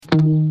You're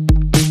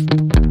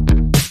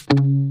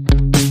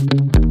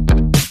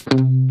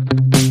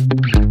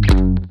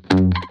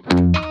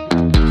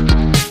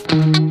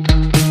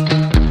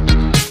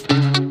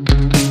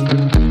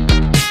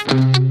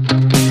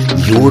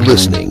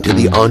listening to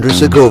The Andres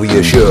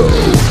Segovia Show.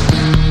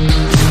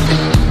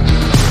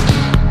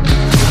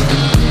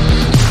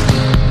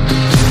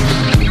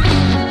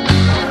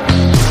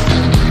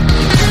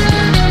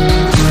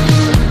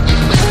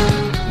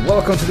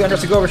 Welcome to The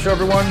Andres Segovia Show,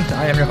 everyone.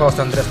 I am your host,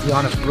 Andres, the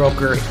Honest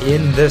Broker.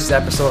 In this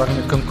episode, I'm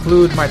going to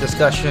conclude my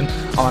discussion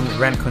on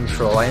rent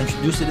control. I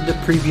introduced it in the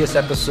previous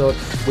episode,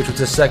 which was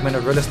a segment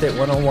of Real Estate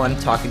 101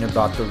 talking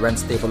about the rent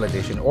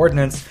stabilization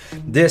ordinance.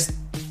 This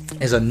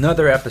is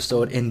another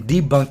episode in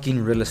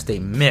debunking real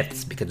estate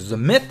myths, because there's a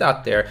myth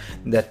out there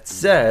that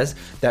says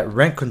that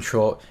rent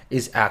control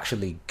is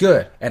actually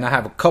good. And I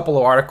have a couple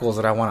of articles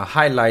that I want to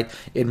highlight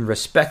in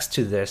respects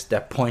to this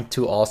that point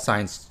to all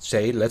signs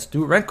say, let's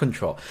do rent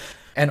control.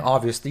 And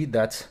obviously,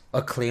 that's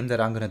a claim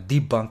that I'm going to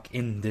debunk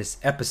in this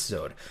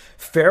episode.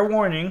 Fair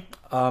warning,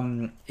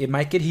 it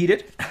might get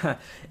heated.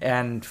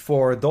 And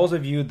for those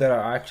of you that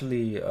are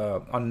actually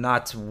are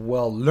not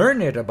well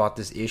learned about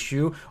this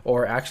issue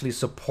or actually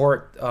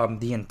support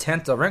the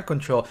intent of rent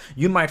control,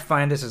 you might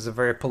find this as a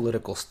very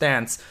political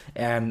stance.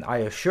 And I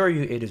assure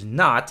you it is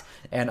not.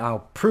 And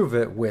I'll prove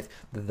it with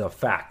the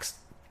facts.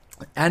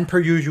 And per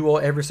usual,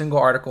 every single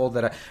article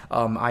that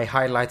I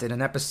highlight in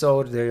an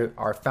episode, they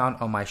are found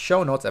on my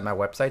show notes at my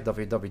website,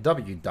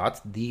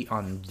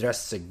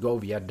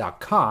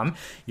 www.theandressegovia.com.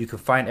 You can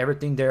find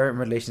everything there in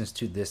relations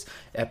to this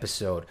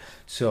episode.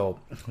 So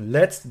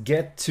let's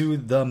get to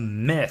the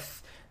myth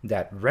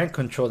that rent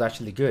control is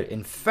actually good.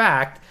 In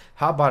fact,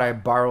 how about I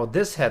borrow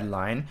this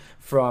headline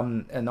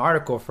from an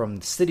article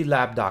from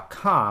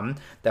citylab.com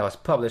that was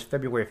published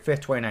February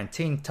 5th,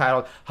 2019,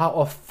 titled, How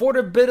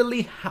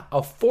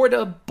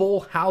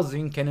Affordable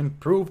Housing Can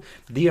Improve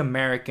the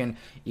American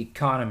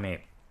Economy.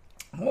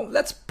 Well,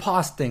 let's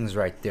pause things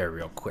right there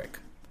real quick.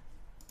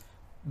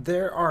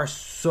 There are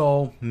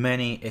so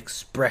many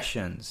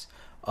expressions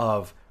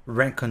of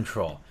rent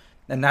control,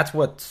 and that's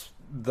what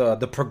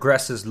the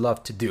progressives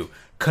love to do.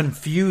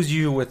 Confuse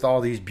you with all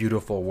these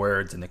beautiful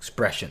words and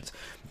expressions.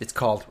 It's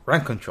called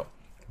rent control,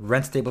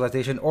 rent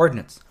stabilization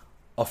ordinance,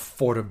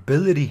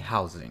 affordability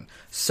housing,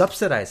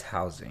 subsidized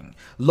housing,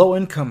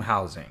 low-income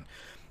housing.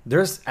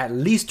 There's at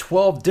least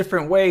 12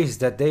 different ways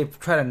that they've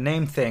tried to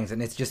name things,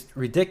 and it's just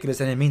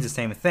ridiculous, and it means the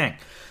same thing.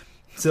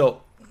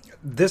 So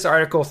this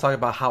article is talking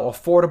about how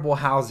affordable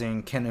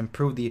housing can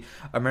improve the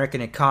American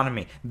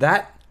economy.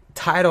 That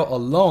title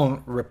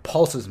alone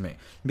repulses me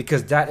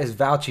because that is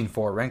vouching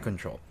for rent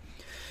control.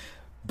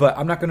 But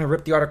I'm not going to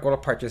rip the article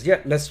apart just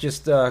yet. Let's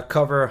just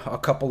cover a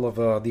couple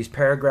of these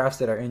paragraphs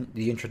that are in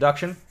the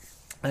introduction.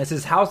 And it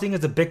says, housing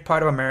is a big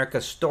part of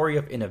America's story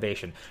of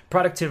innovation,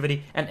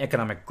 productivity, and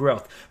economic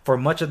growth. For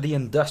much of the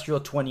industrial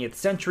 20th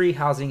century,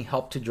 housing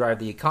helped to drive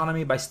the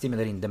economy by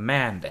stimulating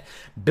demand.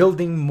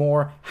 Building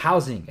more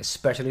housing,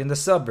 especially in the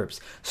suburbs,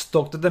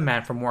 stoked the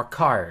demand for more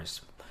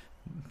cars,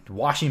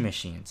 washing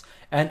machines,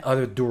 and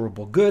other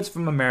durable goods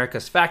from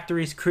America's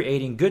factories,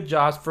 creating good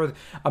jobs for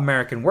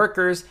American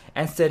workers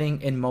and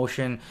setting in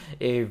motion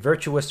a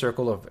virtuous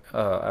circle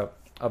of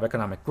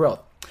economic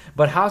growth.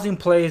 But housing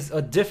plays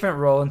a different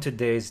role in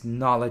today's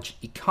knowledge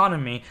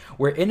economy,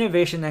 where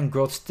innovation and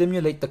growth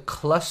stimulate the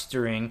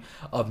clustering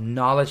of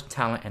knowledge,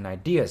 talent, and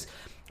ideas.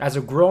 As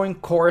a growing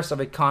chorus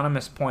of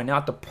economists point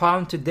out, the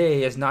problem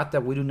today is not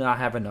that we do not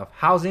have enough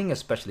housing,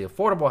 especially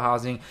affordable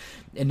housing,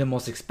 in the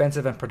most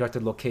expensive and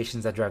productive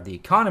locations that drive the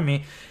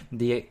economy.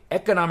 The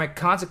economic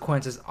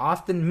consequences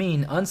often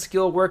mean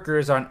unskilled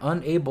workers are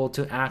unable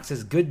to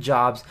access good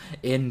jobs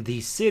in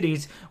these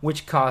cities,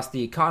 which cost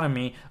the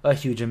economy a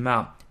huge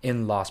amount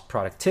in lost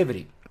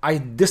productivity. I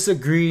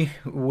disagree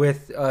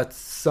with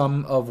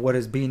some of what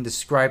is being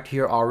described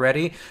here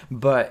already,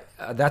 but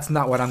that's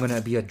not what I'm going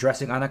to be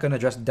addressing. I'm not going to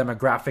address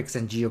demographics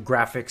and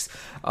geographics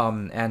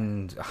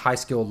and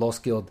high-skilled,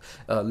 low-skilled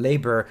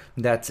labor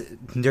that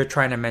they're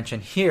trying to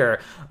mention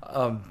here.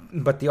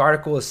 But the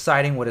article is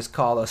citing what is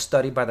called a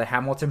study by the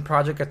Hamilton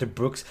Project at the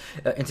Brooks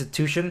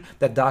Institution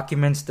that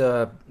documents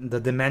the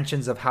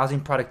dimensions of housing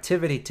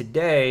productivity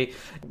today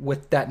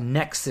with that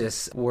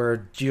nexus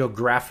where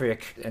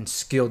geographic and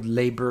skilled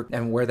labor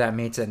and where that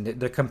meets, and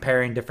they're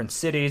comparing different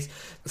cities,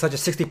 such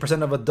as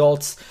 60% of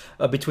adults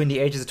between the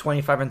ages of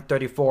 25 and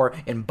 34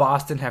 in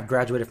Boston have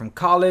graduated from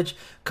college,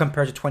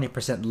 compared to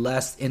 20%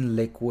 less in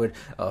Lakewood,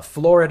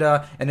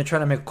 Florida. And they're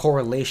trying to make a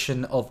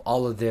correlation of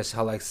all of this,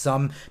 how like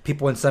some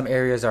people in some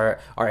areas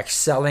are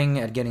excelling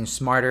at getting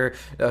smarter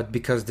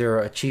because they're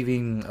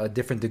achieving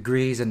different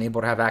degrees and able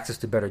to have access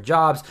to better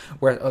jobs,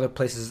 whereas other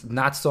places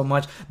not so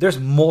much. There's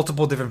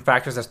multiple different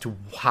factors as to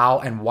how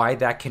and why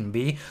that can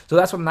be. So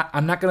that's what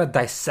I'm not going to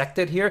dissect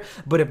it here,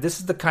 but if this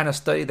is the kind of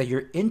study that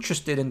you're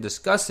interested in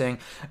discussing,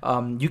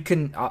 you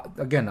can,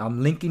 again,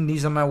 I'm linking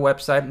these on my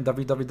website,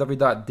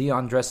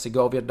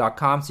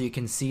 www.theandressegovia.com, so you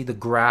can see the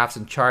graphs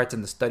and charts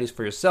and the studies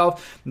for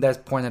yourself that's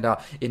pointed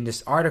out in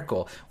this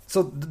article.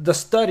 So the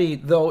study,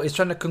 though, is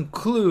trying to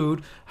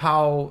conclude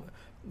how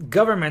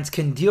governments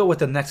can deal with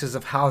the nexus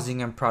of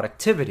housing and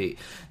productivity.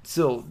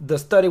 So the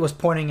study was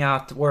pointing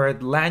out where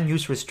land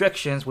use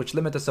restrictions, which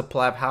limit the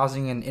supply of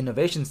housing and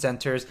innovation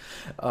centers,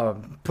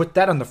 put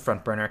that on the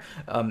front burner,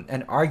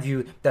 and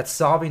argue that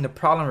solving the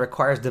problem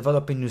requires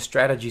developing new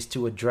strategies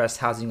to address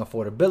housing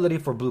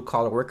affordability for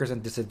blue-collar workers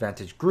and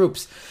disadvantaged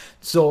groups.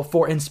 So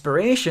for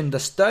inspiration, the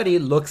study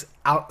looks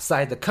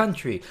outside the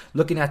country,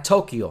 looking at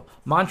Tokyo,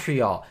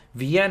 Montreal,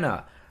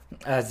 Vienna,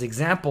 as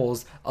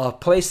examples of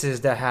places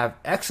that have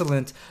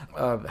excellent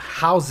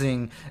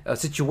housing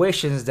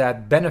situations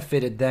that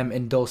benefited them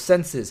in those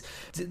senses.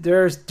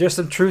 There's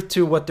some truth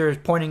to what they're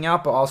pointing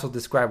out, but also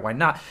describe why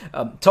not.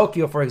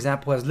 Tokyo, for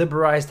example, has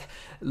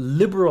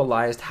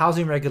liberalized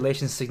housing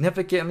regulations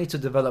significantly to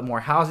develop more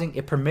housing.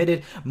 It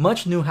permitted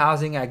much new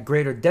housing at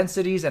greater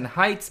densities and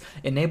heights,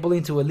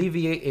 enabling to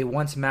alleviate a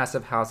once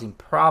massive housing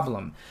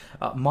problem.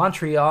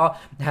 Montreal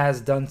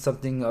has done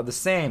something of the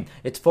same.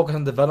 It's focused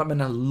on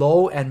development of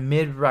low and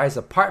mid-rise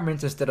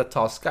apartments instead of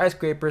tall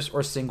skyscrapers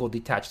or single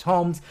detached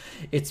homes.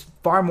 It's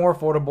far more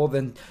affordable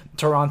than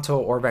Toronto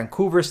or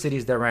Vancouver,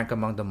 cities that rank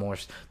among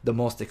the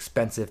most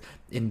expensive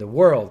in the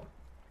world.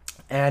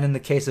 And in the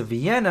case of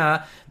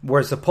Vienna,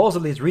 where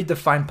supposedly it's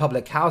redefined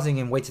public housing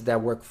in ways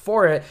that work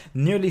for it,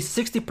 nearly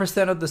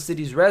 60% of the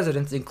city's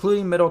residents,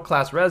 including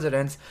middle-class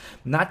residents,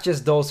 not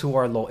just those who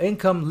are low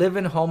income, live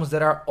in homes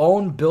that are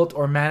owned, built,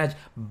 or managed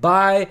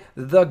by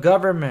the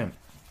government.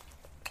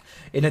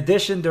 In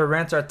addition, their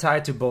rents are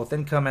tied to both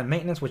income and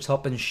maintenance, which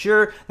help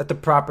ensure that the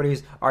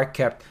properties are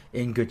kept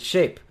in good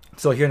shape.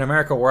 So here in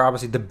America, we're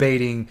obviously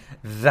debating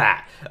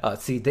that.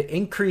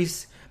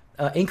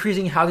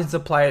 Increasing housing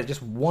supply is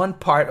just one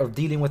part of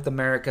dealing with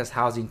America's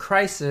housing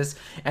crisis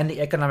and the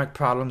economic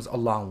problems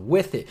along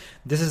with it.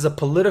 This is a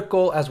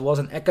political as well as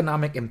an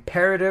economic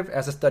imperative,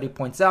 as the study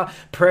points out.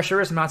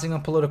 Pressure is mounting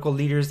on political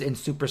leaders in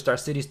superstar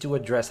cities to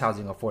address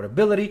housing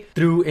affordability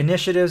through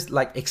initiatives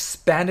like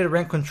expanded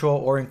rent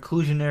control or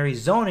inclusionary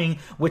zoning,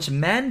 which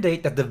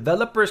mandate that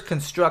developers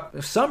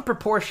construct some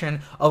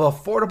proportion of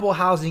affordable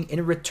housing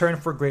in return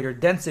for greater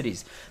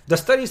densities. The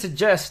study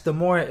suggests the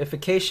more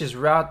efficacious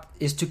route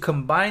is to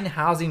combine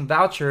housing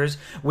vouchers,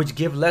 which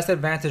give less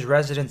advantaged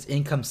residents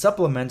income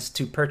supplements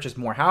to purchase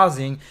more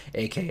housing,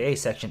 aka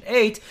Section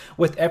 8,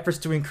 with efforts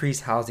to increase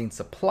housing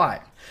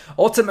supply.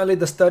 Ultimately,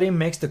 the study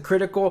makes the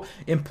critical,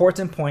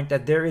 important point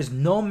that there is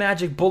no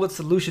magic bullet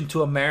solution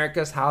to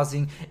America's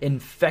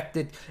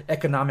housing-infected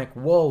economic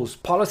woes.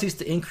 Policies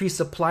to increase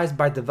supplies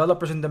by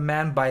developers and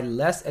demand by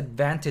less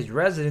advantaged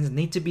residents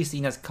need to be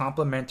seen as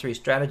complementary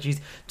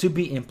strategies to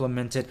be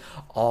implemented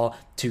all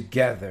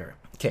together.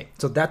 Okay,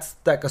 so that's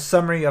like a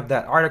summary of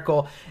that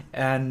article,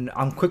 and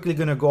I'm quickly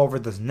going to go over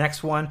this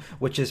next one,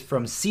 which is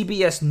from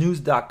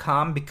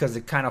cbsnews.com because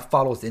it kind of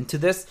follows into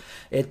this.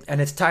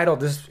 It's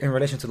titled, this in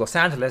relation to Los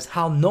Angeles,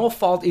 How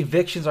No-Fault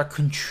Evictions Are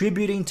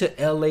Contributing to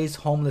LA's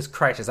Homeless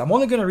Crisis. I'm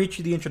only going to read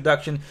you the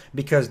introduction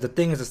because the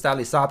thing is a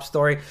sadly sob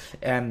story,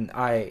 and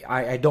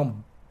I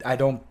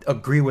don't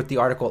agree with the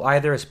article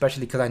either,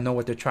 especially because I know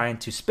what they're trying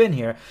to spin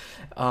here.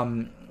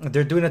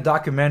 They're doing a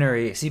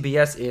documentary,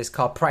 CBS is,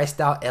 called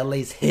Priced Out,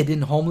 LA's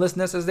Hidden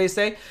Homelessness, as they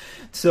say.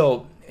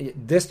 So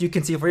this you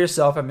can see for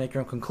yourself and make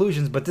your own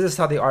conclusions, but this is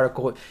how the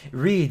article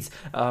reads,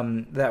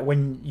 that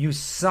when you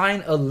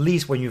sign a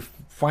lease, when you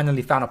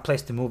finally found a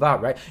place to move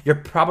out, right, you're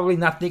probably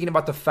not thinking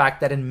about the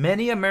fact that in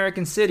many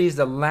American cities,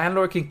 the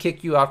landlord can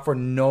kick you out for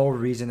no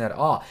reason at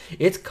all.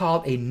 It's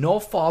called a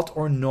no-fault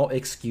or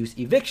no-excuse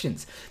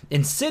evictions.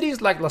 In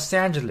cities like Los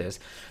Angeles,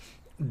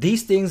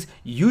 these things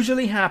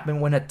usually happen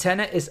when a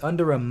tenant is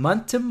under a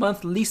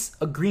month-to-month lease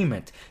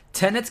agreement.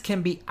 Tenants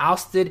can be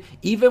ousted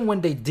even when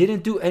they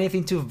didn't do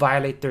anything to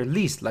violate their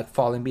lease, like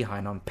falling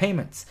behind on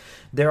payments.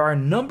 There are a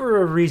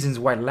number of reasons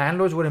why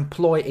landlords would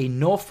employ a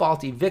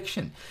no-fault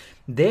eviction.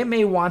 They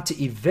may want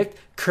to evict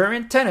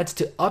current tenants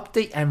to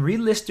update and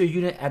relist their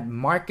unit at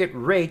market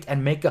rate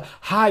and make a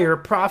higher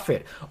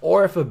profit.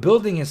 Or if a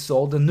building is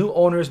sold, the new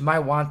owners might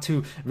want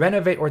to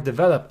renovate or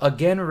develop,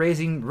 again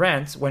raising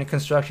rents when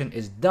construction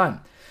is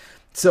done.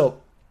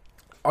 So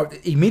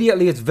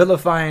immediately it's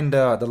vilifying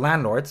the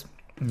landlords.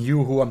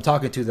 You who I'm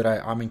talking to, that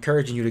I'm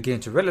encouraging you to get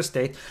into real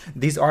estate.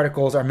 These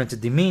articles are meant to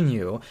demean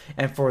you.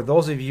 And for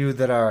those of you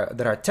that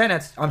are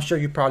tenants, I'm sure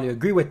you probably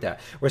agree with that.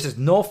 Where it says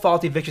no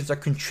fault evictions are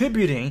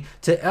contributing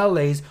to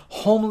LA's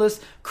homeless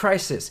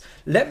crisis.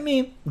 Let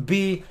me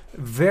be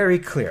very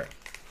clear.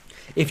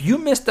 If you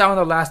missed out on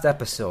the last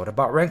episode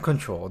about rent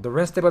control, the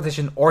rent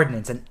stabilization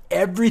ordinance, and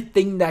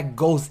everything that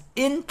goes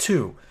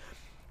into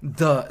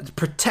the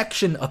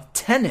protection of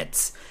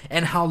tenants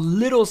and how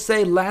little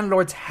say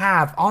landlords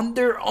have on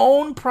their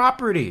own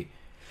property,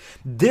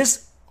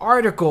 this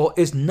article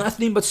is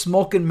nothing but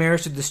smoke and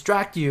mirrors to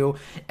distract you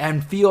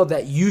and feel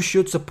that you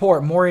should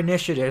support more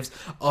initiatives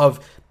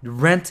of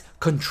rent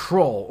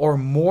control or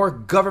more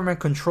government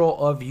control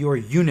of your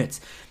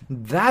units.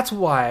 That's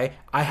why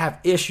I have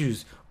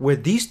issues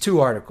with these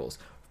two articles.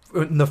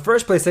 in the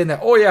first place saying that,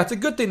 oh yeah, it's a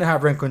good thing to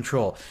have rent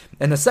control.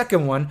 And the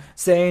second one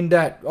saying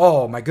that,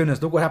 oh my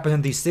goodness, look what happens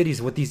in these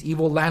cities with these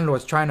evil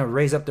landlords trying to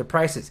raise up their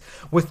prices.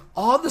 With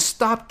all the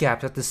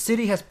stopgaps that the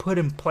city has put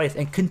in place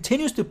and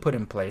continues to put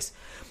in place,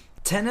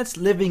 tenants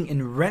living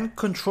in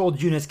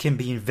rent-controlled units can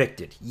be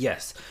evicted,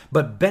 yes,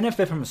 but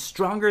benefit from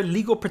stronger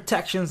legal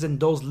protections than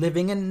those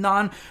living in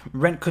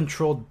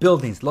non-rent-controlled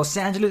buildings. Los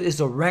Angeles is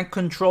a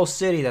rent-controlled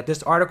city that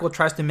this article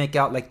tries to make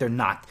out like they're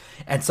not.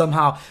 And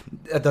somehow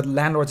the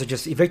landlords are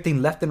just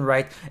evicting left and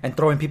right and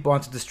throwing people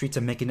onto the streets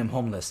and making them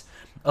homeless.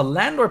 A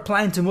landlord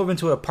planning to move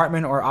into an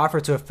apartment or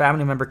offer to a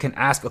family member can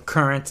ask a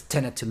current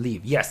tenant to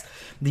leave. Yes,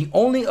 the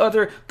only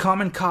other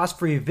common cause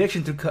for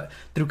eviction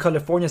through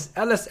California's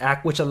Ellis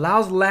Act, which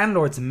allows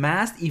landlords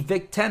mass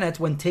evict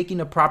tenants when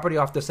taking a property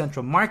off the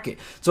central market.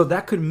 So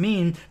that could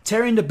mean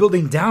tearing the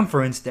building down,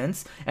 for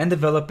instance, and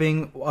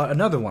developing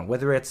another one,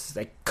 whether it's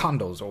like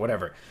condos or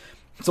whatever.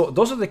 So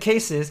those are the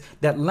cases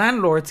that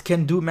landlords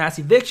can do mass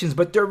evictions,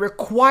 but they're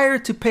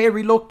required to pay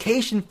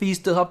relocation fees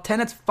to help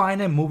tenants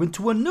find and move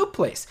into a new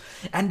place.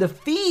 And the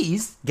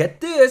fees, get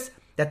this,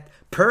 that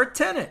per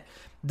tenant,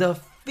 the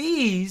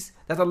fees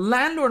that the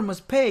landlord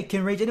must pay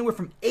can range anywhere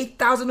from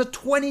 $8,000 to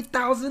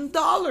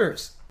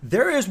 $20,000.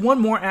 There is one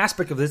more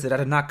aspect of this that I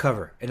did not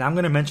cover, and I'm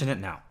going to mention it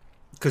now,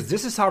 because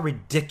this is how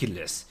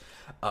ridiculous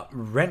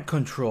rent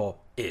control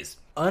is.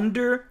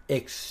 Under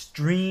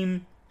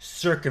extreme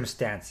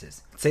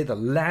circumstances, say the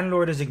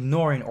landlord is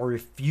ignoring or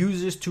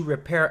refuses to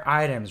repair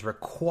items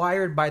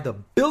required by the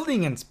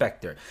building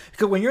inspector.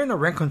 Because when you're in a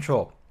rent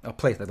control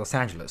place like Los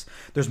Angeles,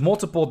 there's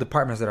multiple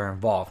departments that are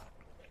involved.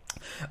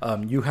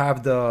 You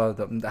have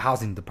the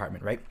housing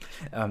department, right?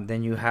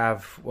 Then you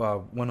have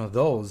one of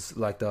those,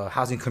 like the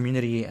housing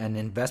community and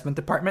investment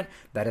department.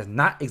 That is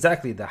not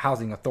exactly the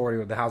housing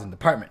authority or the housing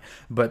department,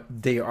 but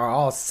they are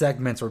all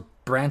segments or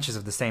branches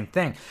of the same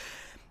thing.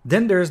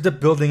 Then there's the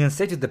building and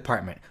safety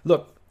department.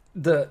 Look,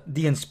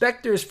 the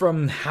inspectors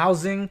from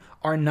housing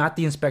are not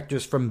the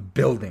inspectors from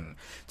building.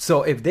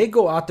 So if they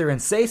go out there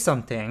and say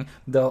something,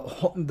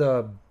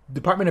 the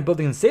Department of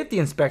Building and Safety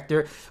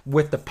inspector,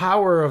 with the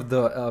power of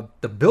the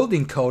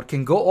building code,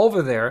 can go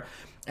over there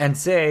and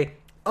say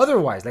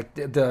otherwise. Like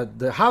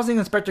the housing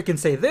inspector can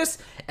say this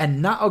and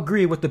not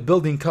agree with the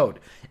building code.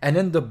 And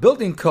then the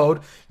building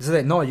code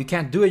says, no, you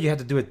can't do it. You have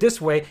to do it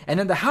this way. And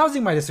then the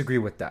housing might disagree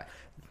with that.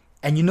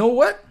 And you know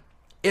what?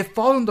 It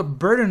falls on the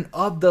burden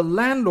of the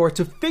landlord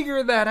to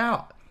figure that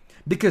out.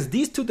 Because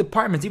these two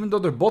departments, even though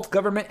they're both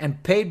government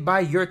and paid by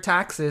your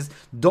taxes,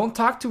 don't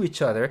talk to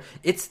each other.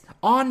 It's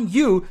on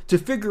you to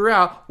figure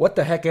out what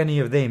the heck any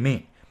of they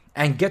mean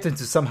and get them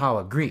to somehow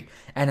agree.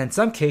 And in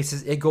some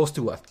cases, it goes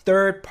to a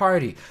third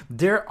party.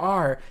 There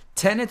are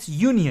tenants'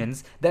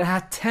 unions that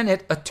have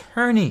tenant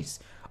attorneys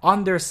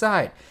on their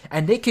side,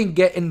 and they can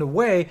get in the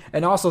way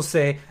and also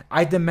say,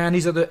 I demand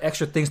these other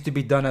extra things to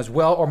be done as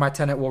well, or my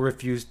tenant will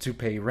refuse to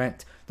pay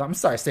rent. I'm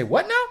sorry, say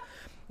what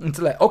now? It's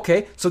like,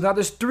 okay, so now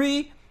there's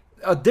three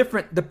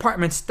different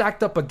departments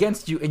stacked up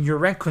against you in your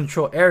rent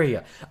control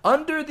area.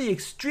 Under the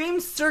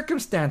extreme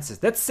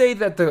circumstances, let's say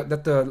that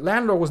the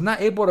landlord was not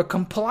able to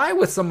comply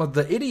with some of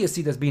the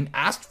idiocy that's being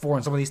asked for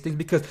in some of these things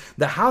because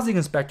the housing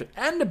inspector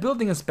and the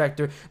building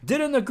inspector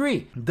didn't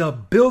agree. The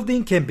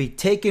building can be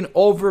taken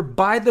over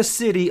by the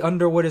city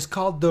under what is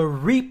called the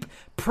REAP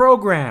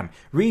program,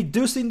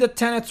 reducing the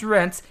tenant's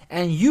rents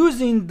and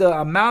using the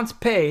amounts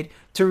paid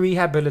to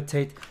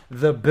rehabilitate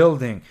the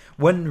building.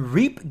 When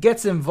REAP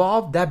gets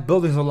involved, that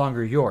building's no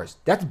longer yours.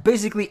 That's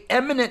basically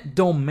eminent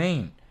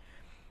domain.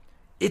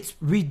 It's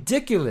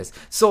ridiculous.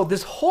 So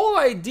this whole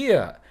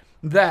idea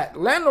that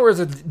landlords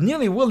are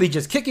nilly-willy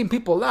just kicking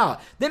people out,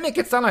 they make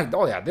it sound like,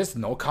 oh yeah, this is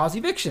no cause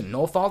eviction,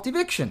 no fault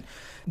eviction.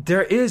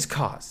 There is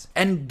cause.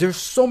 And there's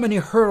so many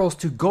hurdles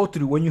to go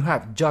through when you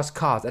have just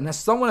cause. And as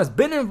someone that's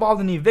been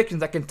involved in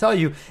evictions, I can tell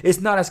you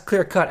it's not as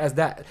clear-cut as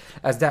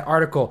that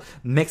article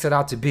makes it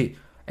out to be.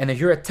 And if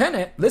you're a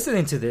tenant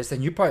listening to this,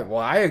 and you probably,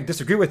 well, I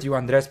disagree with you,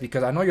 Andres,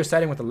 because I know you're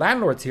siding with the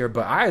landlords here,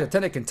 but I, as a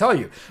tenant, can tell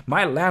you,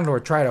 my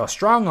landlord tried to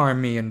strong arm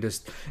me in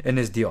this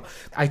deal.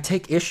 I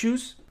take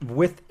issues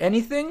with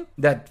anything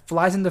that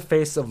flies in the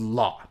face of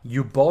law.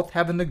 You both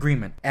have an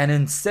agreement. And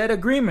in said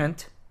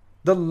agreement,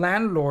 the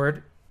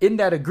landlord in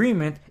that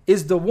agreement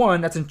is the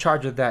one that's in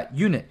charge of that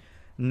unit,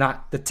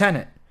 not the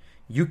tenant.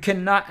 You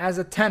cannot, as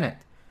a tenant,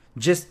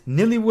 just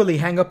nilly-willy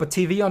hang up a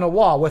TV on a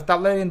wall without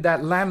letting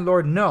that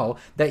landlord know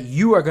that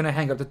you are going to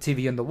hang up the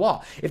TV on the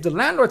wall. If the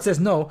landlord says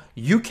no,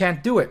 you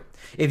can't do it.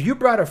 If you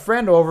brought a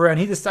friend over and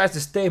he decides to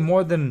stay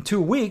more than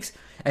 2 weeks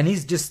and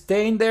he's just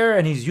staying there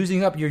and he's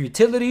using up your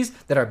utilities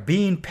that are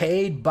being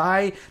paid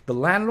by the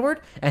landlord,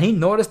 and he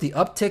noticed the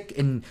uptick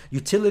in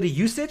utility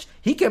usage,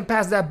 he can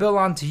pass that bill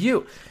on to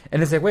you.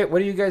 And it's like, wait,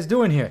 what are you guys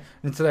doing here?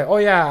 And it's like, oh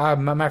yeah,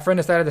 my friend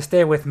decided to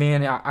stay with me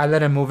and I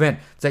let him move in.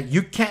 It's like,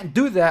 you can't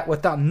do that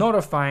without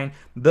notifying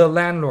the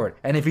landlord.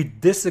 And if he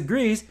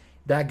disagrees,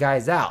 that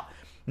guy's out.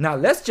 Now,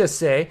 let's just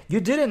say you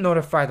didn't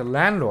notify the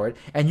landlord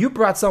and you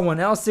brought someone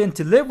else in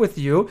to live with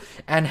you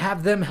and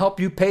have them help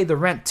you pay the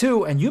rent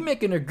too, and you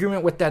make an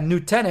agreement with that new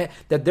tenant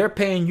that they're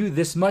paying you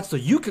this much so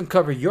you can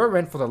cover your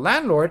rent for the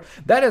landlord.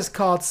 That is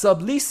called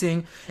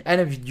subleasing,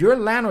 and if your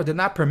landlord did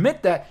not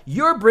permit that,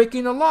 you're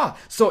breaking the law.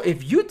 So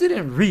if you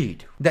didn't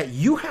read that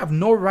you have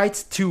no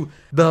rights to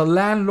the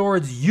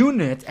landlord's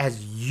unit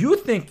as you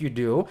think you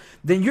do,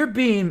 then you're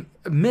being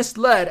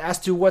misled as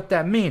to what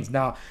that means.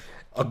 Now,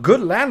 a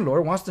good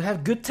landlord wants to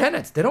have good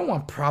tenants. They don't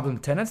want problem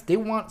tenants. They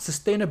want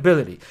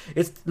sustainability.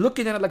 It's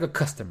looking at it like a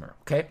customer,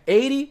 okay?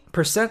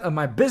 80% of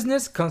my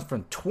business comes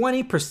from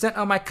 20%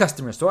 of my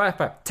customers. So if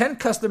I have 10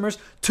 customers,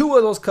 2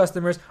 of those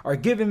customers are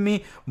giving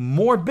me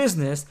more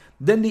business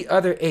than the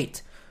other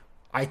 8.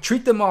 I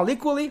treat them all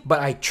equally, but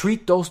I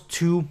treat those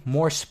 2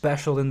 more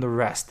special than the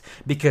rest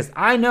because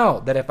I know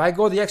that if I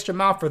go the extra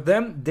mile for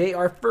them, they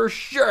are for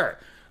sure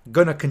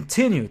gonna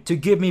continue to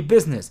give me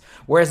business.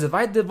 Whereas if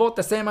I devote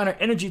the same amount of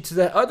energy to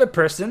that other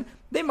person,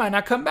 they might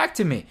not come back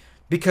to me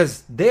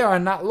because they are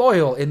not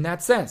loyal in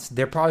that sense.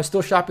 They're probably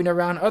still shopping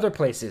around other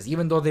places,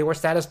 even though they were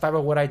satisfied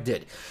with what I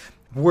did.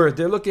 Where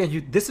they're looking at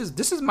you, this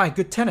is my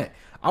good tenant.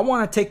 I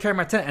want to take care of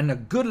my tenant, and a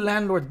good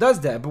landlord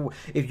does that. But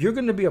if you're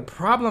going to be a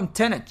problem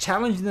tenant,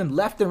 challenging them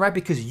left and right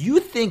because you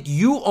think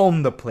you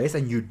own the place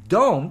and you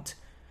don't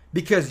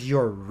because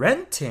you're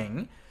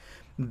renting,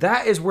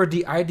 that is where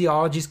the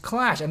ideologies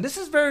clash. And this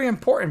is very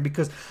important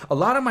because a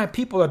lot of my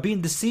people are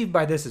being deceived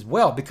by this as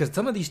well, because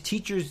some of these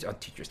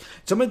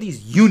some of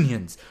these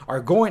unions are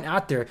going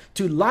out there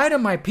to lie to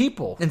my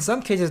people, in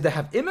some cases that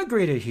have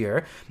immigrated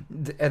here,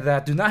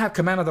 that do not have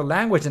command of the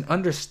language and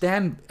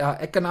understand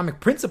economic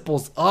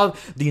principles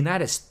of the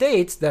United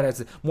States, that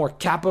is more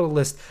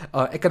capitalist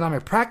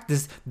economic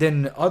practice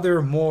than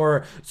other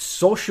more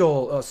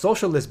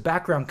socialist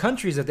background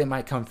countries that they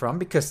might come from,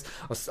 because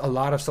a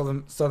lot of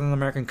Southern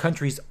American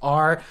countries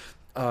are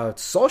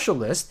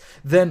socialist.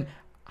 Then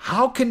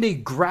how can they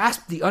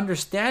grasp the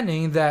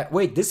understanding that,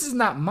 wait, this is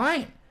not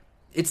mine,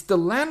 it's the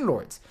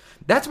landlord's?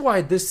 That's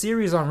why this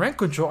series on rent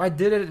control, I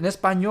did it in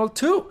Espanol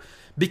too,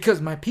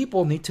 because my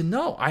people need to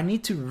know. I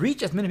need to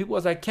reach as many people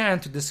as I can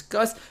to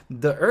discuss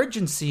the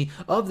urgency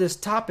of this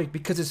topic,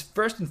 because it's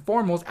first and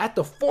foremost at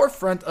the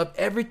forefront of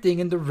everything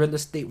in the real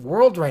estate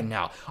world right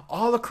now,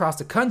 all across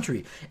the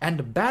country. And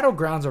the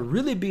battlegrounds are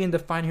really being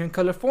defined here in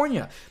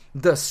California.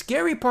 The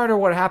scary part of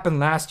what happened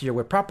last year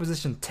with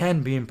Proposition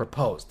 10 being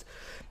proposed,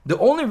 the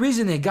only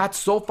reason it got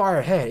so far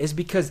ahead is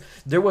because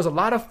there was a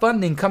lot of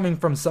funding coming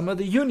from some of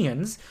the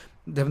unions,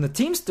 the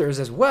Teamsters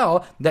as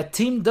well, that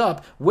teamed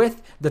up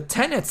with the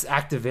tenants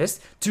activists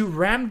to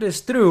ram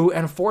this through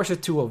and force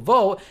it to a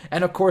vote.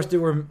 And of course, they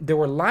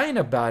were lying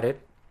about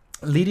it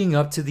leading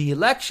up to the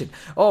election.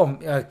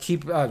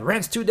 Keep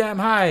rents too damn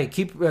high,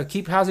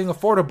 keep housing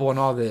affordable and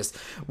all this.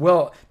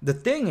 Well, the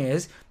thing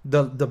is,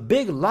 the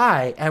big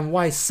lie, and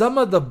why some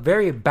of the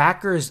very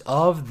backers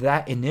of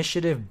that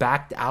initiative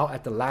backed out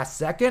at the last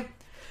second,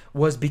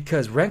 was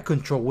because rent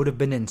control would have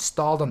been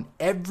installed on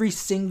every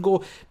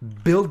single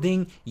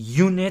building,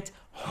 unit,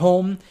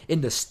 home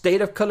in the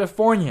state of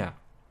California,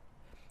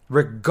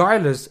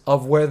 regardless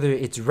of whether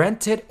it's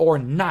rented or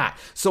not.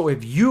 So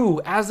if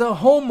you, as a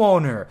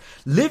homeowner,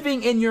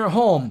 living in your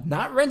home,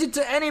 not rented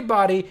to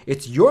anybody,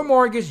 it's your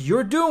mortgage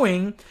you're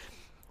doing,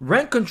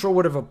 rent control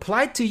would have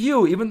applied to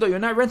you even though you're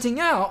not renting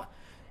out.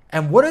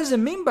 And what does it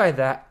mean by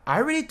that? I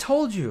already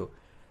told you.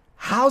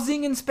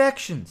 Housing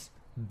inspections,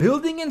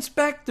 building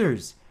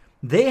inspectors,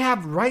 they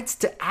have rights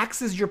to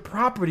access your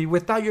property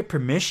without your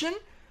permission?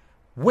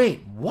 Wait,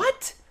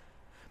 what?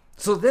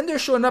 So then they're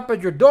showing up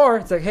at your door.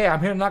 It's like, hey, I'm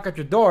here to knock at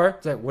your door.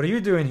 It's like, what are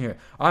you doing here?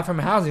 I'm from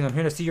housing. I'm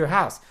here to see your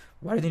house.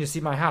 Why do you need to see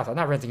my house? I'm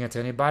not renting it to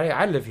anybody.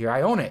 I live here.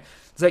 I own it.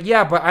 It's like,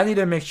 yeah, but I need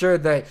to make sure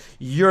that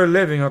you're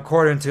living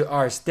according to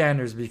our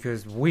standards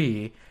because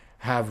we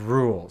have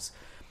rules.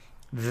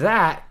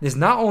 That is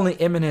not only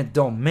eminent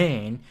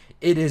domain,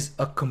 it is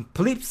a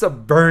complete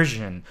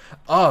subversion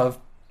of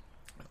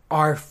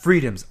our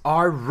freedoms,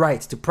 our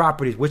rights to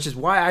properties, which is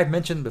why I've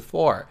mentioned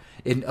before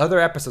in other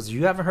episodes. If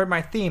you haven't heard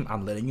my theme,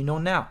 I'm letting you know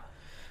now.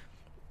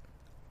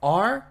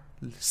 Our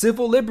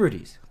civil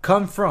liberties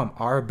come from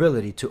our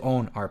ability to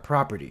own our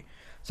property.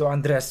 So,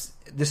 Andres,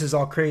 this is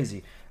all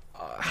crazy.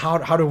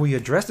 How do we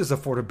address this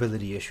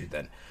affordability issue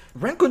then?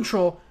 Rent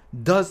control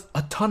does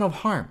a ton of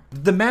harm. The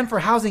demand for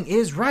housing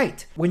is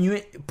right. When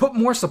you put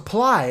more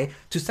supply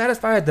to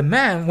satisfy a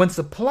demand, when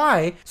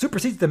supply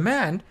supersedes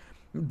demand,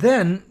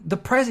 then the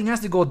pricing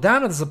has to go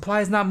down if the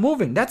supply is not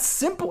moving. That's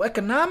simple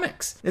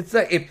economics. It's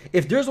like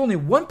if there's only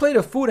one plate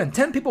of food and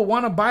 10 people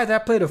want to buy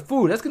that plate of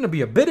food, that's going to be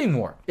a bidding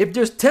war. If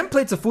there's 10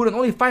 plates of food and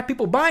only 5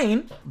 people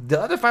buying,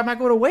 the other 5 might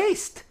go to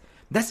waste.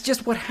 That's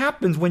just what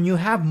happens when you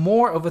have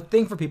more of a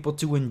thing for people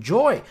to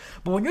enjoy.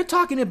 But when you're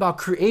talking about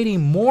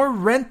creating more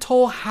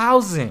rental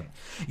housing,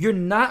 you're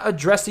not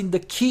addressing the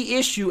key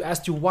issue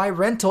as to why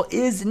rental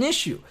is an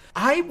issue.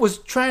 I was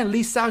trying to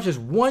lease out just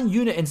one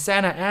unit in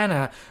Santa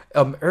Ana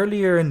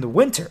earlier in the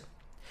winter,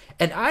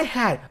 and I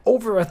had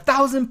over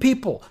 1,000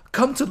 people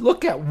come to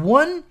look at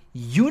one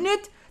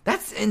unit.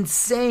 That's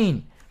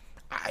insane.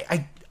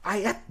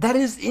 That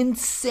is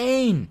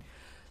insane.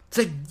 It's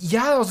like,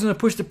 yeah, I was going to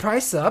push the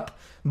price up,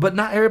 but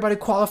not everybody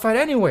qualified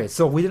anyway.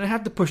 So we didn't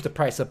have to push the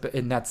price up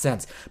in that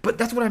sense. But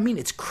that's what I mean.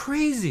 It's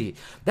crazy.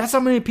 That's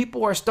how many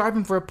people are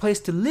starving for a place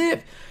to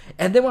live.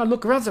 And then when I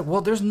look around, it's like, well,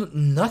 there's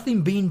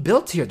nothing being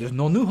built here. There's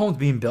no new homes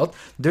being built.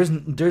 There's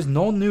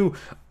no new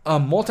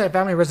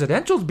multifamily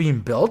residentials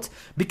being built,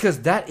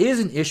 because that is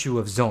an issue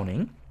of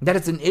zoning. That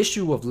is an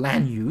issue of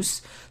land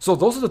use. So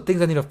those are the things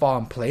that need to fall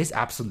in place,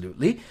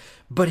 absolutely.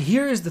 But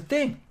here is the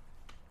thing.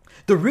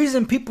 The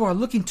reason people are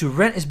looking to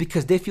rent is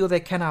because they feel they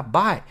cannot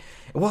buy.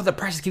 Well, the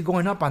prices keep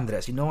going up,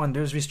 Andres, and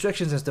there's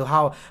restrictions as to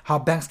how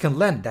banks can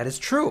lend. That is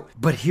true.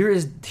 But here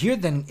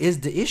then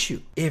is the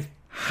issue. If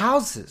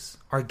houses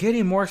are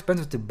getting more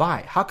expensive to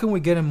buy, how can we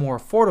get them more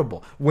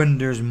affordable when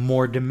there's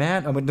more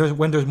demand?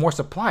 When there's more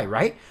supply,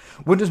 right?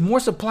 When there's more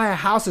supply of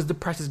houses, the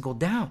prices go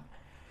down.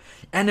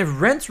 And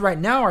if rents right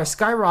now are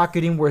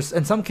skyrocketing, where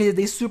in some cases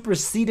they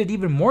superseded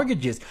even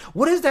mortgages,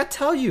 what does that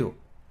tell you?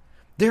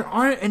 There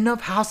aren't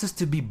enough houses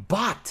to be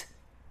bought.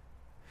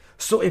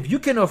 So if you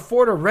can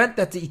afford a rent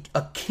that's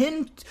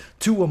akin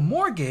to a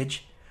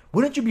mortgage,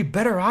 wouldn't you be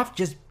better off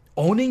just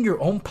owning your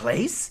own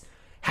place?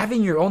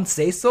 Having your own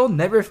say-so,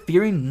 never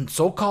fearing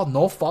so-called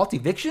no-fault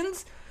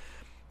evictions?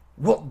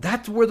 Well,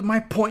 that's where my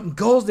point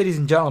goes, ladies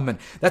and gentlemen.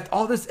 That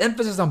all this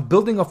emphasis on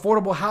building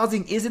affordable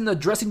housing isn't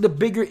addressing the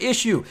bigger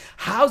issue.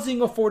 Housing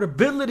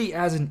affordability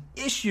as an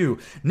issue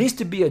needs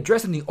to be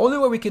addressed, and the only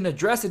way we can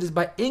address it is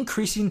by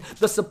increasing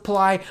the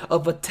supply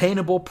of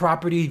attainable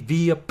property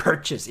via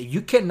purchase. If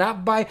you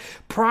cannot buy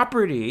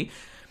property,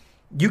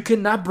 you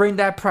cannot bring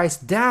that price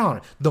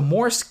down. The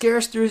more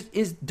scarce there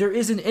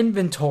is an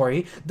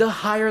inventory, the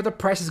higher the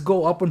prices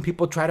go up when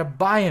people try to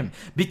buy them,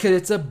 because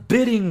it's a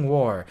bidding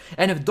war.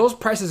 And if those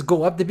prices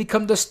go up, they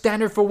become the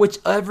standard for which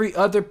every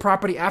other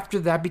property after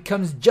that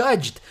becomes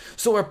judged.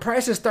 So if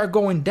prices start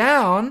going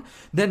down,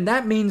 then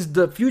that means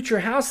the future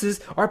houses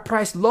are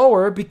priced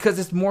lower, because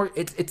it's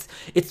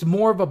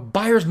more of a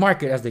buyer's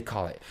market, as they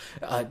call it.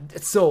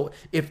 So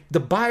if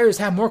the buyers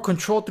have more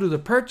control through the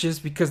purchase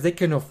because they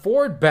can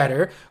afford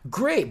better,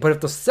 great. But if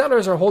the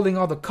sellers are holding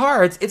all the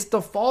cards, it's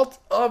the fault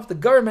of the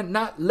government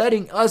not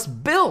letting us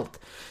build,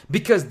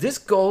 because this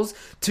goes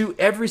to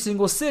every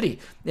single city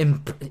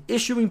in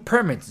issuing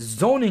permits,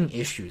 zoning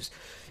issues.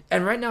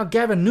 And right now,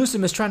 Gavin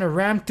Newsom is trying to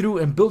ram through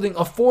and building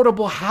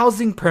affordable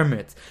housing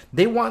permits.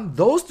 They want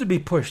those to be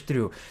pushed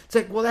through. It's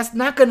like, well, that's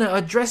not going to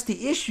address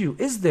the issue,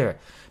 is there?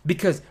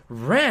 Because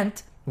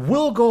rent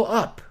will go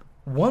up.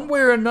 One way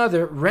or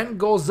another, rent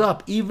goes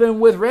up, even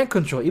with rent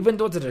control. Even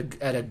though it's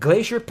at a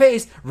glacier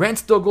pace, rent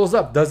still goes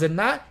up. Does it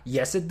not?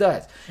 Yes, it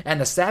does.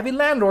 And a savvy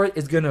landlord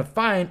is going to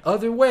find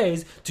other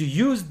ways to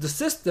use the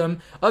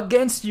system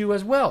against you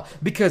as well,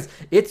 because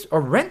it's a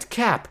rent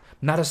cap,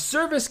 not a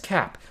service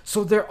cap.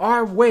 So there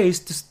are ways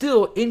to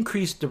still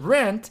increase the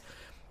rent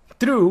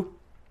through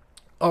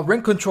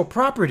rent control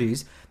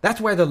properties. That's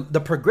why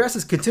the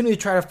progressives continue to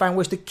try to find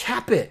ways to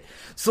cap it.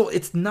 So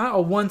it's not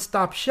a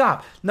one-stop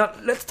shop. Now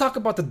let's talk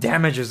about the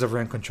damages of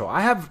rent control. I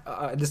have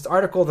this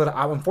article that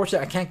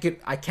unfortunately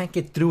I can't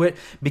get through it,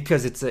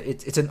 because it's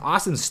an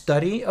awesome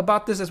study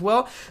about this as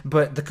well.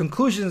 But the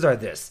conclusions are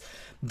this.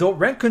 Though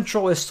rent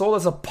control is sold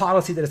as a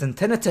policy that is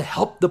intended to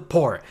help the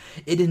poor,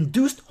 it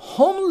induced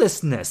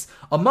homelessness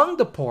among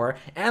the poor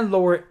and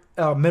lower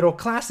middle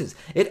classes.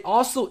 It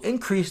also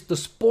increased the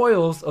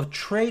spoils of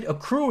trade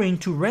accruing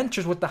to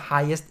renters with the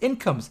highest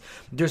incomes.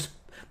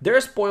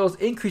 Their spoils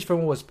increased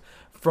from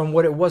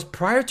what it was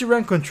prior to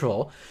rent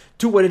control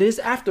to what it is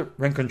after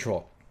rent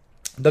control.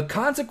 The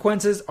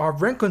consequences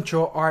of rent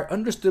control are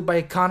understood by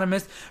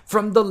economists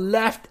from the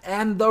left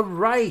and the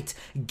right.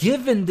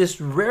 Given this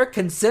rare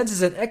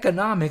consensus in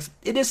economics,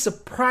 it is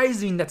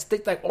surprising that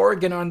states like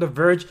Oregon are on the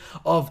verge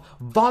of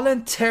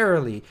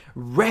voluntarily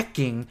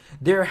wrecking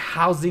their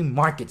housing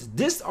markets.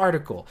 This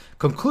article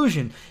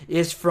conclusion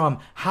is from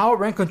How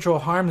Rent Control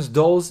Harms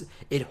Those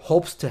It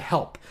Hopes to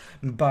Help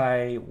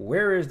by,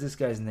 where is this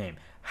guy's name?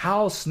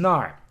 Hal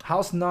Snar.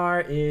 Hal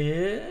Snar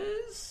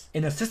is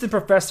an assistant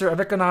professor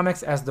of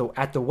economics at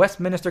the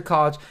Westminster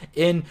College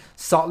in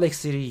Salt Lake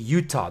City,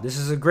 Utah. This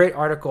is a great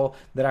article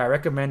that I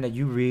recommend that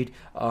you read.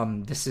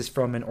 This is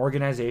from an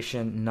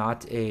organization,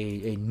 not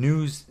a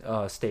news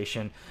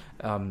station,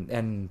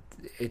 and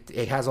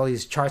it has all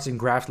these charts and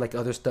graphs like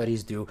other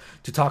studies do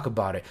to talk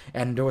about it.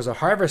 And there was a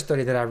Harvard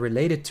study that I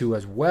related to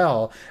as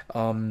well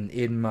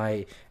in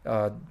my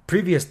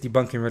previous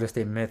Debunking Real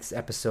Estate Myths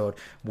episode,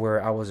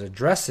 where I was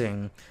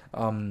addressing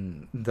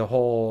the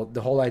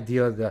whole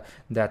idea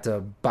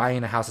that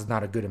buying a house is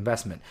not a good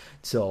investment.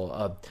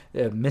 So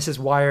Mrs.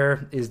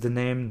 Wire is the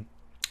name.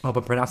 I hope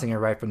I'm pronouncing it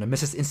right, from the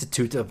Mises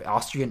Institute of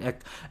Austrian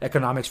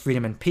Economics,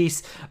 Freedom and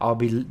Peace.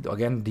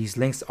 Again, these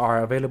links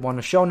are available in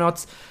the show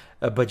notes.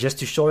 But just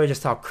to show you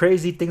just how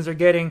crazy things are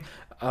getting,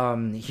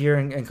 here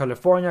in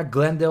California,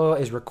 Glendale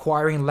is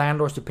requiring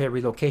landlords to pay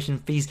relocation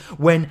fees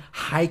when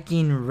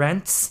hiking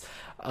rents.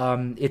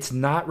 It's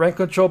not rent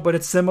control, but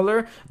it's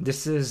similar.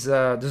 This is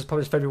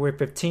published February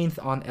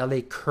 15th on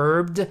LA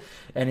Curbed,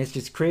 and it's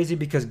just crazy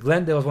because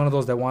Glendale is one of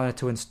those that wanted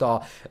to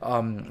install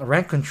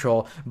rent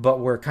control, but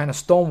were kind of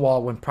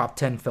stonewalled when Prop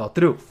 10 fell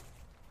through.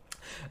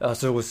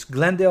 So it was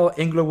Glendale,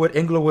 Inglewood.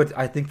 Inglewood,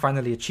 I think,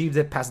 finally achieved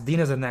it.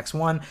 Pasadena's the next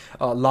one.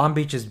 Long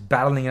Beach is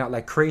battling it out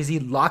like crazy,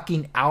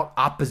 locking out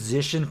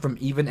opposition from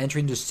even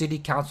entering the city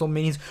council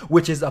meetings,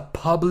 which is a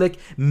public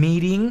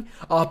meeting.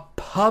 A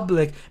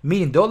public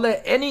meeting. Don't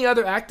let any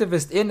other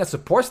activist in that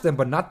supports them,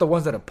 but not the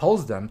ones that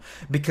oppose them,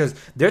 because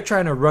they're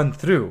trying to run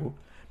through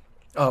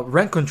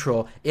rent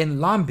control in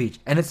Long Beach.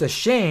 And it's a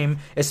shame,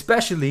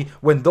 especially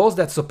when those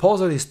that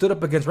supposedly stood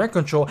up against rent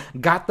control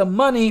got the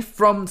money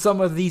from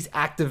some of these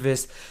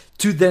activists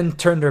to then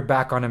turn their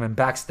back on him and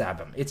backstab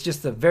him. It's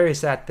just a very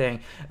sad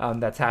thing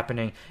that's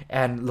happening.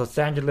 And Los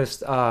Angeles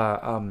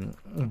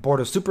Board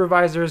of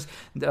Supervisors,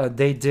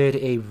 they did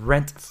a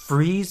rent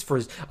freeze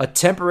for a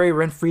temporary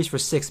rent freeze for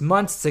 6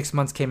 months. 6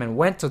 months came and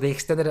went, so they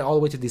extended it all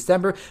the way to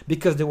December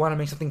because they want to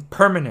make something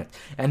permanent.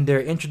 And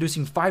they're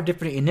introducing 5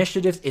 different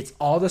initiatives. It's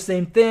all the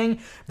same thing.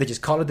 They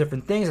just call it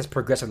different things, as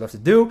progressive love to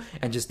do,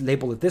 and just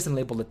label it this and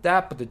label it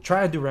that. But they're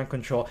trying to do rent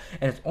control,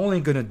 and it's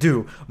only going to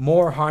do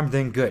more harm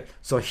than good.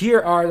 So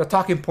here are the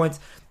talking points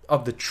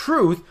of the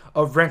truth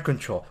of rent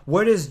control.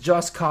 What is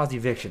just cause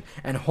eviction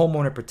and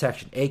homeowner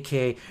protection,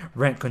 aka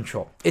rent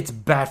control? It's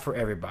bad for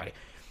everybody.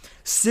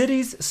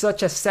 Cities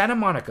such as Santa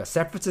Monica,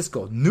 San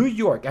Francisco, New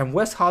York, and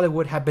West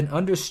Hollywood have been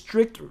under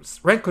strict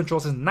rent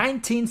control since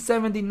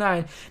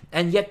 1979,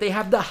 and yet they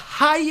have the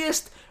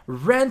highest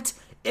rent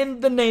in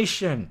the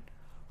nation.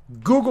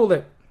 Google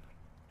it.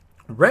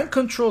 Rent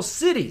control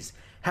cities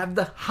have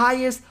the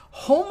highest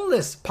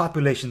homeless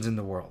populations in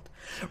the world.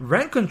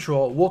 Rent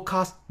control will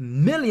cost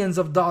millions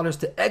of dollars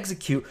to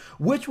execute,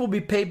 which will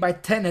be paid by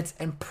tenants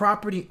and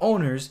property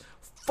owners,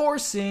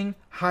 forcing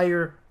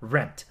higher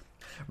rent.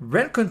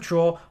 Rent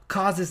control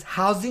causes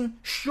housing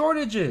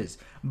shortages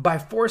by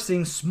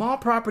forcing small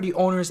property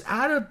owners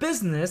out of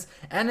business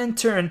and in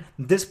turn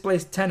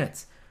displace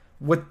tenants.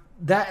 What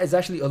that is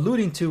actually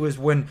alluding to is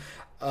when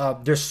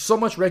there's so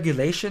much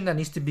regulation that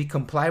needs to be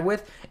complied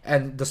with,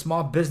 and the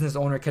small business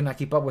owner cannot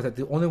keep up with it.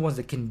 The only ones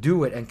that can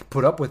do it and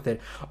put up with it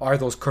are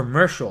those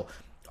commercial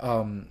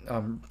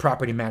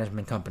property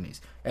management companies,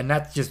 and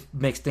that just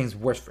makes things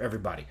worse for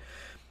everybody.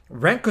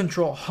 Rent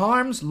control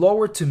harms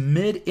lower to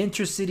mid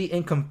intercity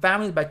income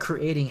families by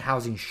creating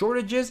housing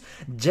shortages,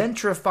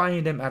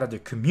 gentrifying them out of their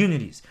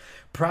communities.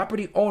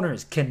 Property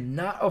owners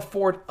cannot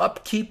afford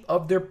upkeep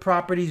of their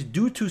properties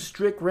due to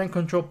strict rent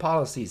control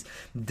policies.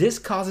 This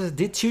causes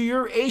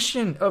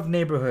deterioration of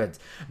neighborhoods.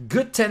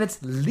 Good tenants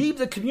leave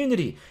the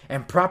community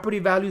and property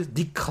values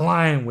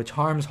decline, which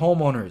harms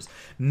homeowners.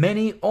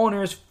 Many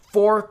owners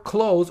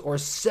foreclose or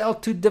sell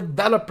to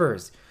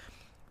developers.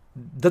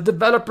 The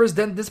developers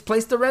then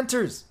displace the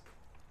renters.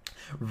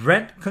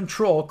 Rent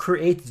control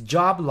creates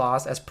job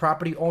loss as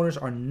property owners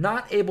are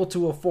not able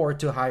to afford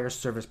to hire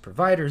service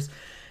providers.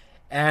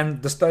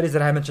 And the studies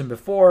that I mentioned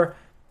before,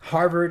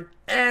 Harvard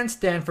and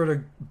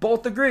Stanford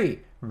both agree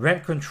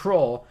rent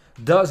control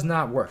does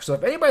not work. So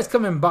if anybody's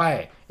coming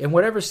by in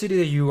whatever city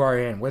that you are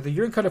in, whether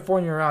you're in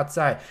California or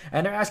outside,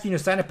 and they're asking you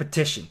to sign a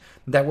petition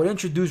that would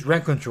introduce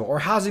rent control or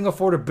housing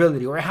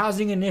affordability or a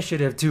housing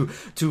initiative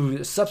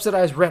to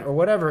subsidize rent or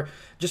whatever,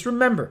 just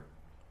remember,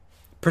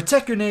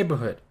 protect your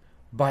neighborhood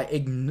by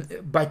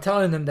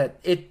telling them that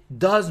it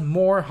does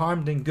more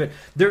harm than good.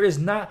 There is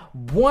not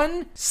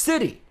one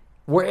city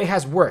where it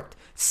has worked.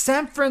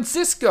 San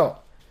Francisco,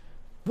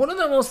 one of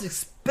the most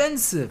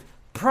expensive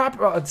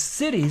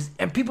cities,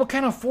 and people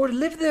can't afford to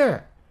live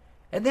there,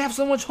 and they have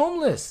so much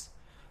homeless.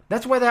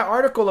 That's why that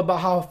article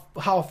about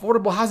how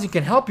affordable housing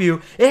can help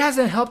you, it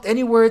hasn't helped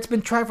anywhere it's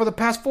been tried for the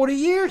past 40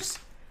 years.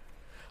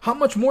 How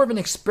much more of an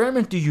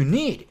experiment do you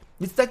need?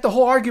 It's like the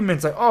whole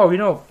argument's like,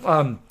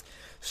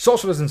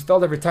 socialism's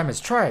failed every time it's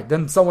tried.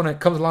 Then someone that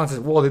comes along and says,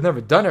 well, they've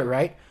never done it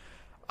right.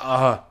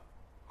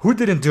 Who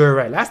didn't do it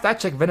right? Last I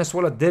checked,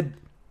 Venezuela did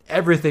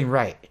everything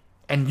right,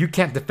 and you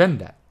can't defend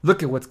that.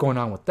 Look at what's going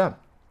on with them.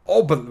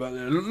 Oh, but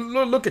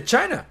look at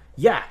China.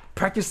 Yeah,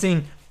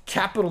 practicing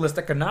capitalist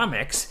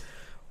economics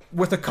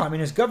with a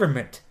communist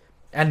government,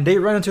 and they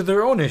run into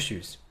their own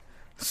issues.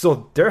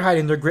 So they're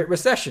hiding their Great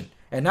Recession,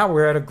 and now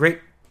we're at a great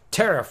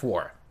tariff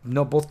war.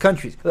 Both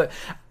countries.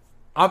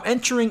 I'm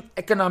entering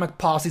economic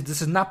policies.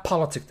 This is not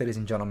politics, ladies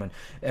and gentlemen,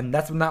 and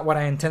that's not what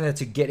I intended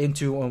to get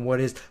into on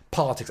what is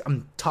politics.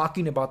 I'm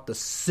talking about the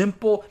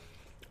simple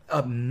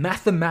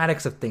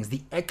mathematics of things,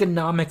 the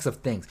economics of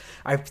things.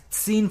 I've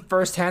seen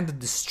firsthand the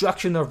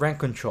destruction of rent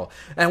control.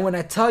 And when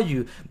I tell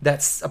you that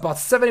about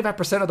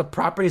 75% of the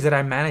properties that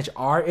I manage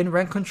are in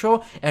rent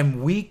control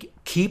and we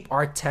keep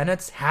our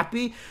tenants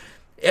happy,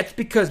 it's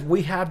because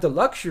we have the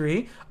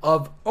luxury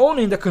of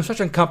owning the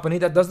construction company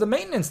that does the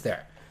maintenance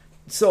there.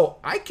 So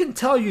I can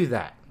tell you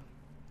that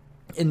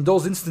in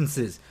those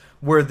instances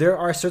where there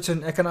are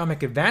certain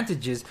economic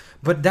advantages,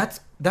 but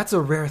that's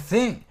a rare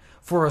thing.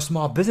 for a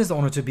small business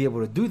owner to be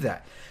able to do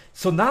that.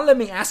 So now let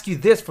me ask you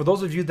this, for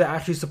those of you that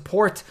actually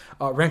support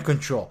rent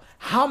control.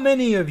 How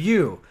many of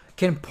you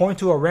can point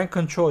to a rent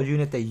control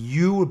unit that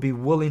you would be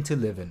willing to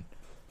live in?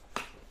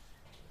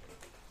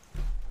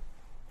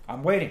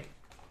 I'm waiting.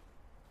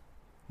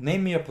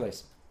 Name me a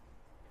place.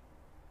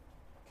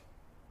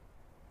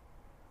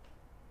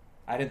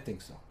 I didn't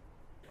think so.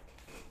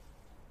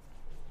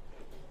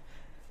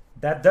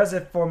 That does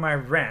it for my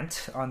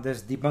rant on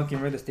this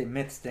debunking real estate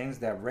myths things,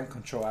 that rent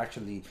control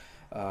actually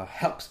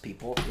helps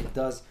people. It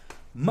does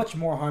much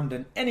more harm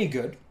than any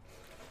good.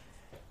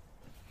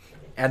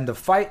 And the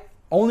fight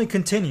only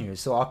continues.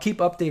 So I'll keep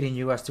updating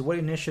you as to what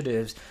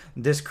initiatives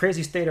this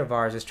crazy state of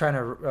ours is trying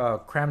to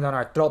cram down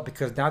our throat,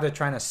 because now they're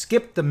trying to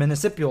skip the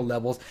municipal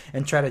levels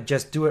and try to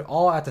just do it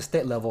all at the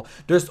state level.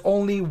 There's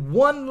only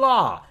one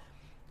law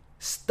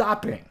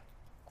stopping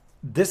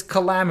this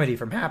calamity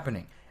from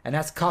happening, and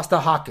that's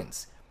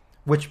Costa-Hawkins,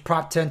 which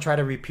Prop 10 tried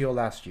to repeal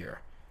last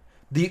year.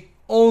 The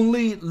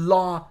only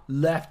law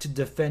left to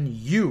defend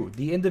you,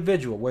 the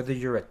individual, whether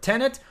you're a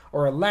tenant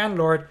or a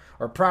landlord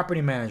or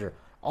property manager,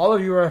 all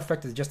of you are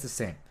affected just the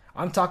same.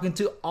 I'm talking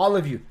to all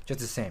of you just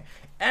the same.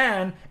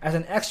 And as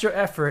an extra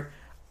effort,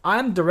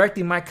 I'm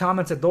directing my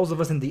comments at those of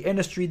us in the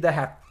industry that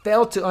have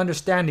failed to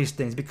understand these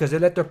things because they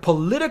let their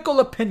political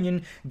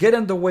opinion get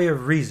in the way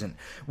of reason.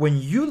 When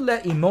you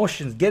let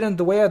emotions get in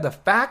the way of the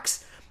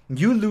facts,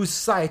 you lose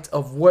sight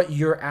of what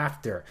you're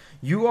after.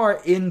 You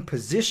are in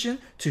position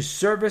to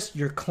service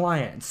your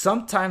client.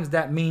 Sometimes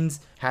that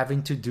means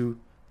having to do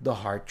the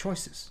hard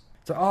choices.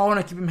 So, I want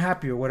to keep him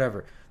happy or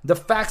whatever. The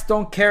facts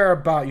don't care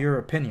about your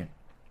opinion.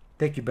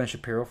 Thank you, Ben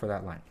Shapiro, for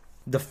that line.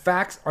 The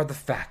facts are the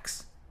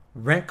facts.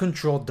 Rent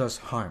control does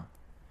harm.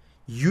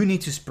 You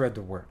need to spread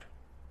the word.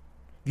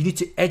 You need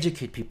to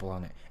educate people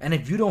on it. And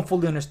if you don't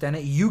fully understand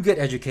it, you get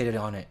educated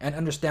on it and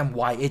understand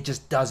why it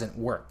just doesn't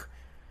work.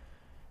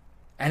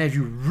 And if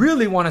you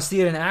really want to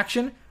see it in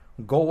action,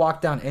 go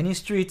walk down any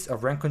streets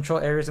of rent control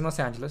areas in Los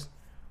Angeles.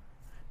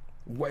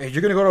 If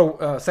you're going to go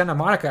to Santa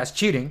Monica, that's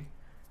cheating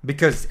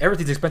because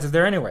everything's expensive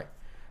there anyway.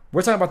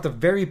 We're talking about the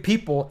very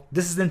people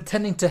this is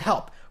intending to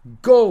help.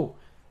 Go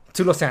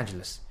to Los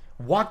Angeles,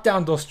 walk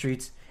down those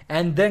streets,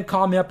 and then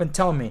call me up and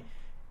tell me,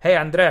 hey,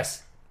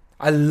 Andres,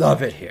 I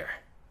love it here.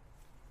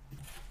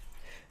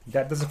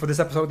 That does it for this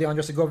episode of the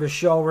Andre Segovia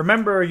Show.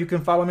 Remember, you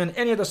can follow me on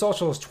any of the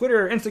socials,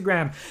 Twitter,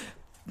 Instagram.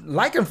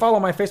 Like and follow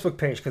my Facebook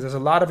page because there's a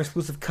lot of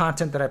exclusive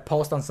content that I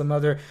post on some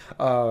other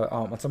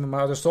on some of my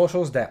other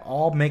socials that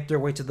all make their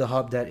way to the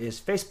hub that is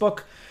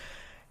Facebook.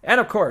 And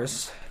of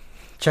course,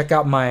 check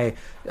out my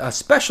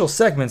special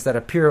segments that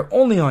appear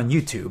only on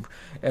YouTube,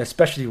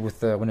 especially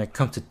with when it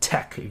comes to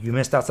tech. If you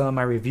missed out some of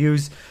my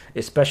reviews,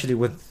 especially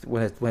with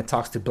when it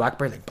talks to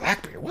BlackBerry. Like,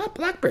 BlackBerry? What?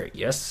 BlackBerry?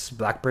 Yes,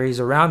 BlackBerry's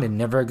around and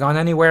never gone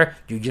anywhere.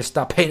 You just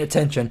stop paying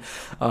attention.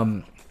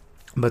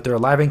 But they're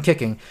alive and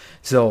kicking.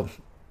 So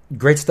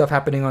great stuff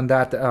happening on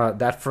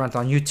that front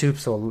on YouTube.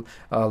 So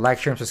like,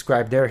 share, and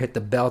subscribe there. Hit the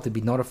bell to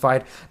be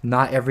notified.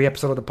 Not every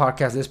episode of the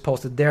podcast is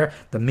posted there.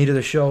 The meat of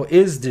the show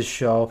is this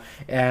show.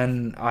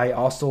 And I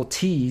also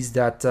tease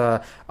that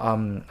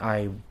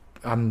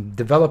I'm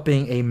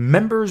developing a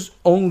members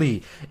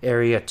only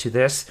area to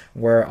this,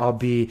 where I'll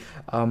be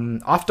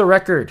off the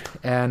record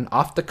and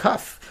off the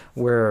cuff,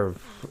 where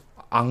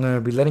I'm going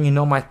to be letting you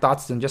know my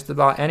thoughts on just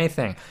about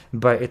anything.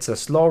 But it's a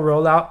slow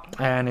rollout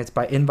and it's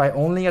by invite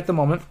only at the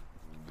moment.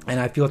 And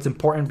I feel it's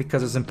important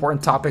because it's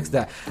important topics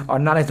that are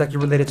not exactly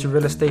related to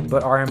real estate,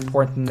 but are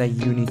important that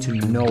you need to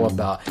know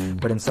about.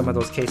 But in some of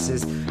those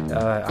cases,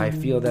 I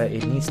feel that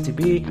it needs to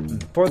be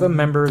for the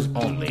members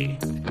only.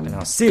 And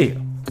I'll see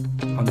you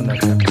on the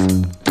next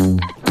episode.